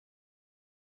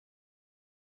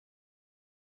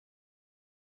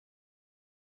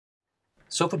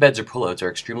Sofa beds or pullouts are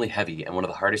extremely heavy and one of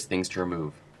the hardest things to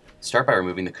remove. Start by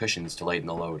removing the cushions to lighten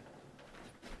the load.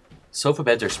 Sofa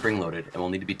beds are spring-loaded and will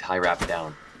need to be tie-wrapped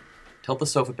down. Tilt the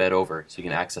sofa bed over so you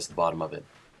can access the bottom of it.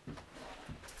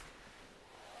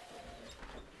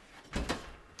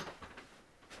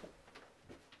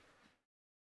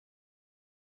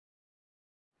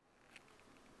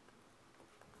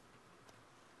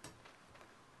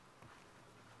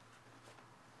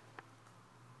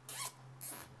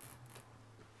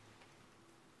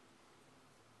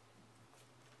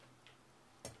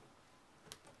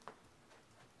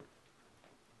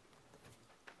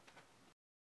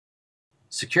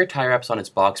 Secure tie wraps on its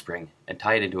box spring and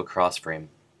tie it into a cross frame.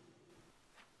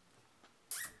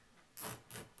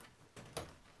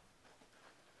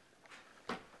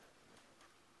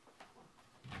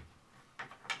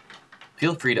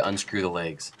 Feel free to unscrew the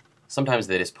legs. Sometimes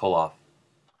they just pull off.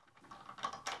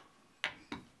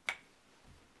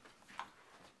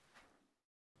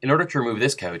 In order to remove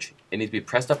this couch, it needs to be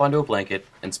pressed up onto a blanket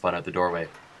and spun out the doorway.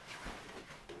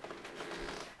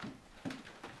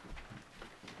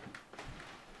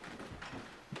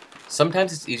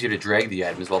 Sometimes it's easier to drag the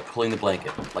items while pulling the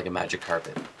blanket, like a magic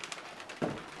carpet.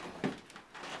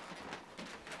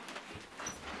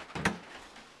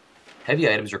 Heavy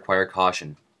items require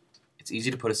caution. It's easy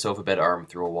to put a sofa bed arm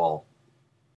through a wall.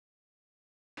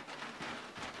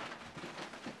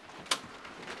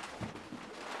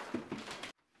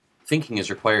 Thinking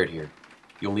is required here.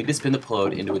 You'll need to spin the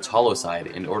pullout into its hollow side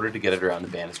in order to get it around the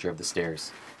banister of the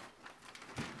stairs.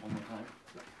 One more time.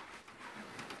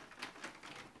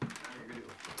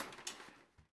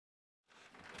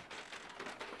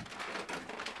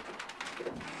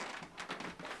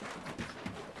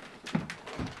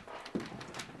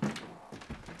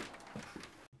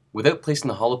 Without placing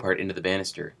the hollow part into the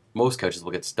banister, most couches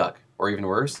will get stuck, or even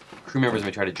worse, crew members may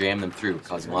try to jam them through,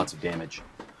 causing lots of damage.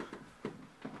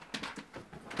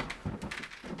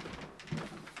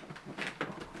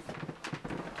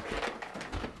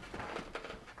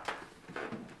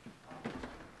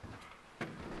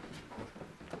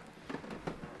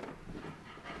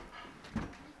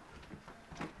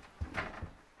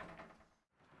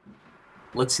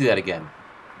 Let's see that again.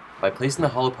 By placing the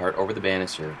hollow part over the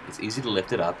banister, it's easy to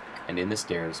lift it up and in the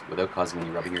stairs without causing any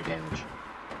rubbing or damage.